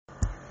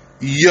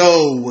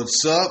Yo,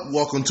 what's up?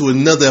 Welcome to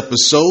another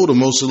episode of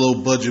Mostly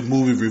Low Budget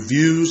Movie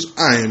Reviews.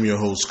 I am your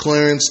host,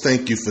 Clarence.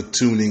 Thank you for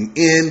tuning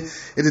in.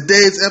 In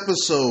today's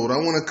episode, I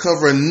want to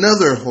cover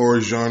another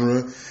horror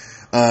genre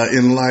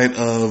in light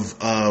of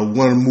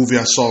one movie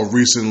I saw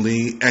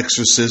recently,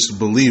 Exorcist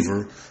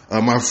Believer.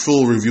 My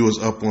full review is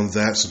up on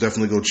that, so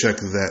definitely go check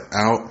that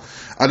out.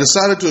 I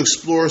decided to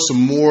explore some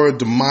more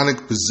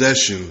demonic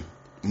possession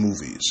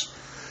movies.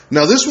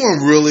 Now, this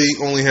one really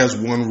only has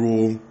one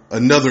rule.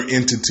 Another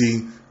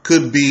entity,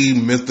 could be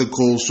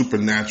mythical,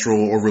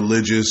 supernatural, or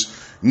religious,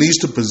 needs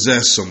to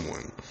possess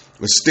someone.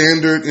 The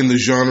standard in the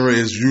genre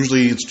is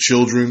usually it's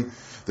children.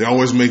 They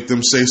always make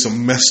them say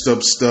some messed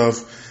up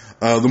stuff.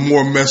 The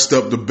more messed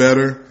up, the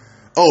better.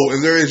 Oh,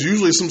 and there is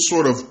usually some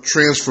sort of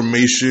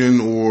transformation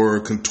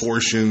or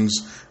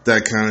contortions,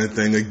 that kind of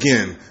thing.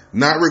 Again,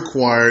 not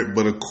required,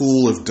 but a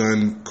cool if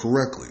done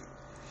correctly.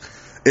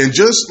 And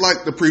just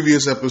like the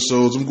previous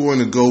episodes, I'm going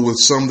to go with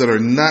some that are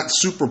not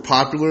super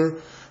popular,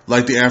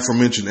 like the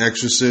aforementioned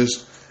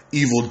Exorcist,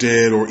 Evil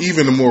Dead, or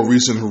even the more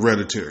recent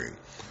Hereditary.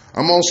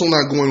 I'm also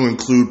not going to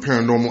include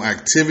Paranormal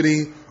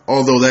Activity,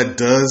 although that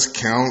does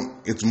count.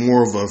 It's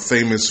more of a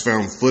famous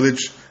found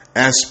footage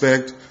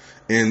aspect,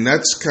 and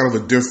that's kind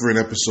of a different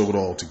episode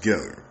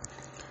altogether.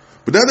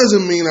 But that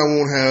doesn't mean I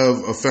won't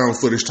have a found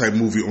footage type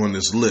movie on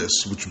this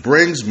list, which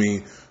brings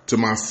me to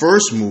my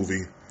first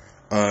movie,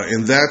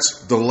 and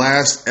that's The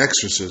Last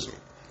Exorcism.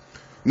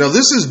 Now,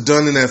 this is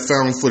done in that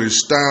found footage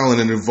style,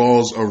 and it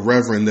involves a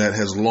reverend that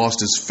has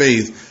lost his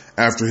faith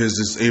after his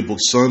disabled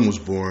son was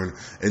born,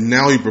 and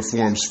now he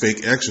performs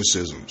fake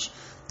exorcisms.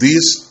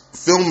 These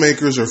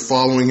filmmakers are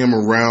following him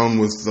around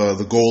with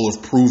the goal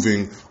of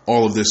proving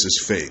all of this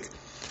is fake.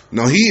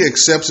 Now, he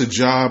accepts a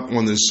job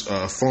on this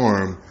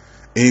farm,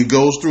 and he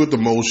goes through the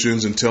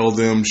motions and tells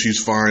them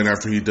she's fine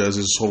after he does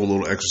his whole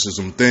little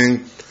exorcism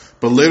thing.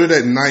 But later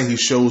that night, he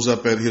shows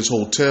up at his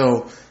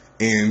hotel,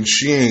 and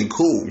she ain't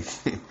cool.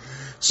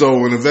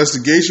 So an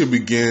investigation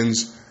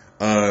begins,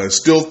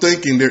 still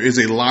thinking there is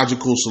a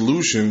logical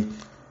solution.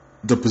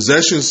 The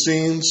possession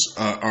scenes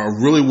are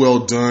really well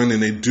done,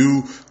 and they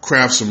do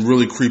craft some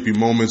really creepy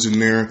moments in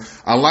there.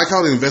 I like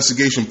how the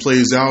investigation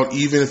plays out,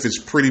 even if it's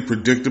pretty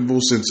predictable,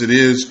 since it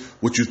is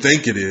what you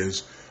think it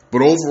is.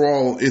 But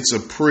overall, it's a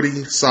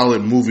pretty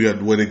solid movie at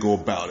the way they go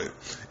about it.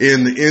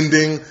 In the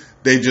ending,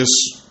 they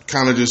just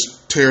kind of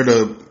just tear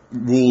the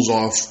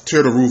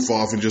roof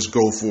off and just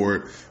go for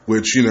it,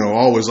 which, I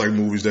always like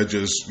movies that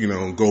just,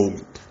 go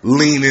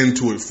lean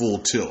into it full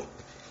tilt.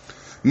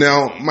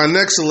 Now, my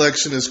next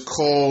selection is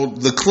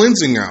called The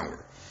Cleansing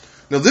Hour.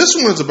 Now, this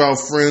one is about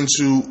friends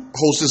who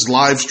host this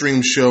live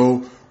stream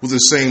show with the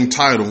same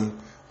title.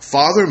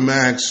 Father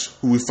Max,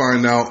 who we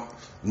find out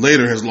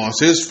later has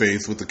lost his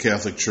faith with the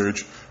Catholic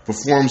Church,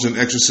 performs an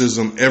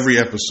exorcism every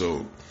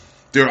episode.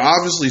 They're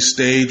obviously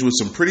staged with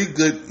some pretty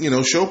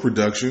good, show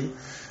production.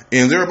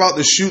 And they're about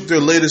to shoot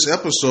their latest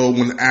episode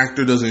when the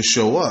actor doesn't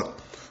show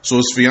up. So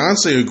his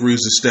fiance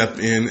agrees to step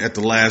in at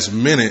the last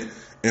minute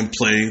and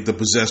play the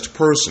possessed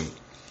person.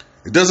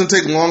 It doesn't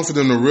take long for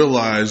them to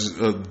realize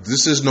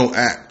this is no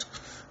act.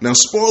 Now,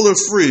 spoiler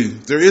free,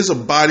 there is a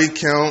body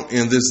count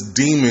and this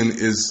demon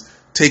is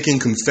taking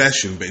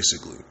confession,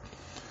 basically.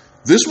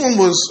 This one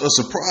was a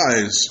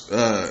surprise.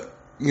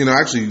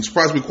 Actually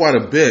surprised me quite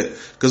a bit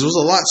because it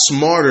was a lot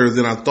smarter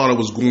than I thought it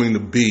was going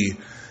to be.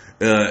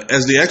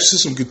 As the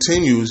exorcism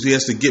continues, he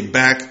has to get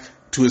back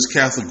to his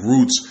Catholic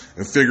roots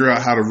and figure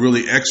out how to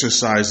really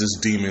exorcise this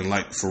demon,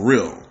 like for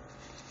real.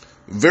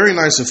 Very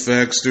nice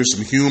effects. There's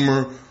some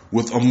humor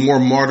with a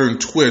more modern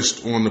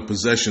twist on the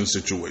possession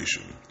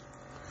situation.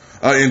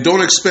 And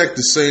don't expect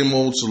the same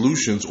old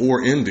solutions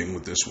or ending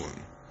with this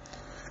one.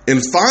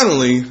 And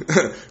finally,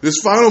 this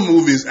final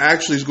movie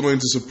is going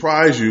to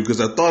surprise you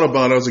because I thought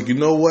about it. I was like, you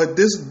know what?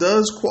 This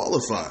does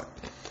qualify.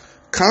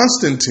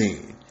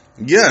 Constantine.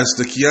 Yes,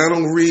 the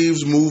Keanu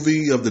Reeves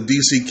movie of the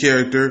DC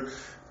character,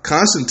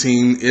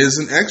 Constantine is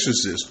an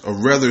exorcist, a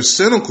rather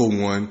cynical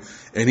one,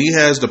 and he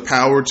has the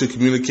power to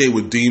communicate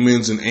with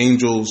demons and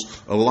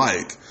angels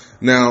alike.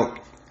 Now,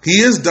 he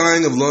is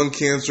dying of lung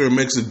cancer and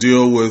makes a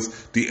deal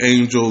with the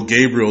angel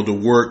Gabriel to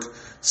work,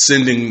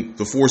 sending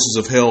the forces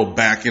of hell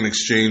back in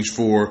exchange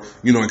for,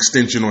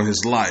 extension on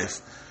his life.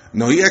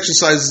 Now, he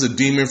exorcises a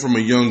demon from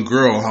a young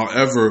girl.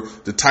 However,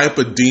 the type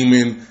of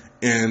demon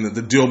and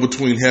the deal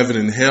between heaven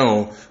and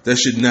hell, that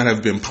should not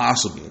have been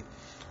possible.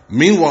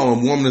 Meanwhile, a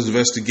woman is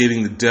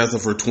investigating the death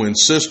of her twin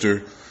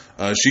sister.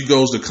 She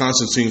goes to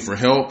Constantine for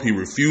help. He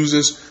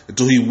refuses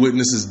until he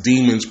witnesses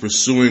demons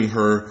pursuing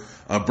her,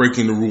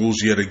 breaking the rules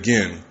yet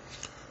again.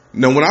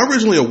 Now, when I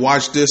originally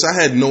watched this,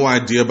 I had no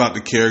idea about the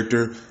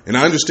character, and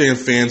I understand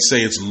fans say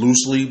it's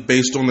loosely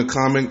based on the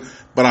comic,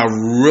 but I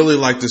really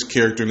like this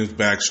character and his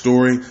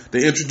backstory.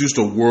 They introduced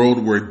a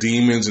world where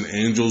demons and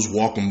angels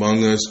walk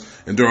among us,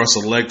 and there are a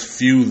select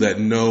few that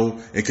know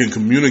and can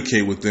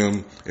communicate with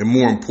them, and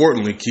more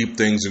importantly, keep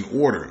things in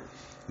order.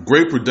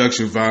 Great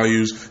production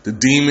values. The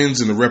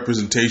demons and the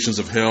representations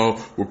of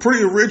hell were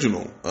pretty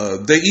original.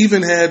 They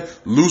even had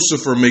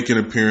Lucifer make an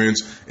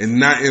appearance, and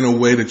not in a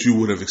way that you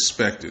would have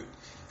expected.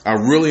 I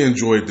really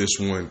enjoyed this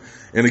one.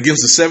 And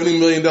against a $70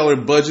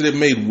 million budget, it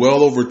made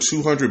well over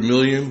 $200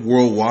 million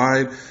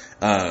worldwide.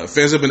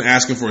 Fans have been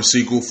asking for a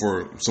sequel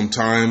for some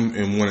time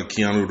and wanted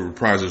Keanu to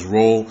reprise his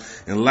role.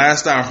 And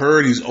last I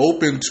heard, he's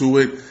open to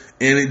it,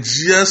 and it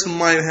just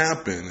might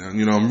happen.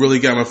 And, I'm really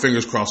got my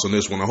fingers crossed on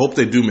this one. I hope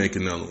they do make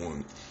another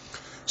one.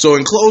 So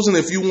in closing,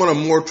 if you want a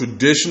more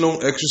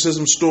traditional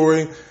exorcism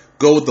story,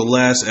 go with The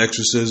Last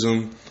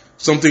Exorcism.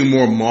 Something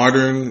more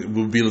modern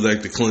would be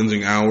like The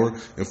Cleansing Hour.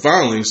 And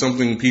finally,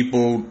 something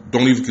people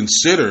don't even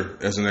consider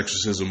as an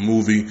exorcism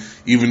movie,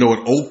 even though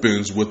it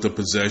opens with the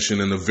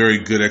possession and a very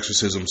good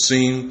exorcism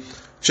scene.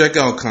 Check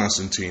out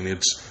Constantine.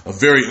 It's a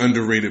very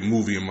underrated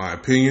movie in my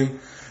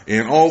opinion.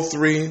 And all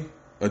three,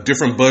 at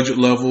different budget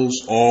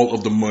levels, all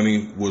of the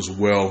money was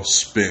well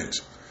spent.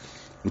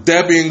 With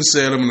that being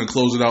said, I'm going to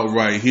close it out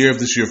right here. If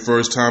this is your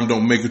first time,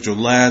 don't make it your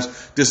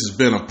last. This has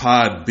been a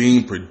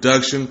Podbean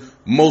production,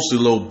 mostly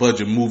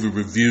low-budget movie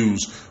reviews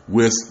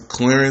with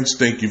Clarence.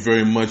 Thank you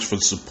very much for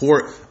the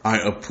support. I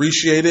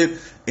appreciate it.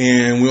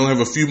 And we only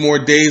have a few more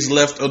days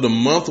left of the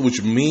month,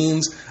 which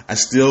means I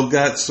still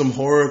got some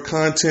horror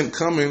content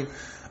coming.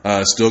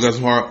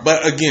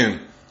 But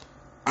again,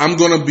 I'm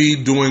going to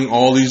be doing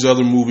all these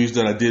other movies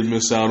that I did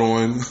miss out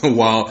on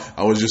while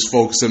I was just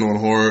focusing on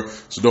horror.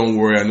 So don't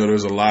worry. I know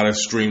there's a lot of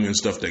streaming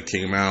stuff that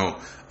came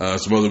out.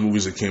 Some other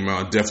movies that came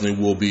out. I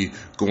definitely will be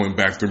going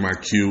back through my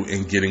queue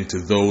and getting to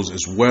those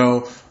as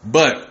well.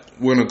 But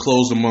we're going to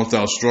close the month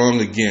out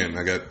strong. Again,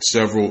 I got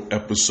several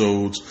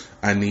episodes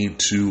I need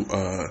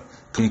to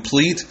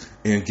complete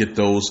and get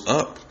those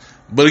up.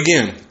 But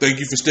again, thank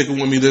you for sticking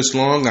with me this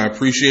long. I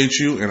appreciate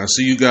you, and I'll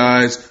see you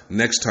guys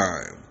next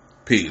time.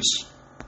 Peace.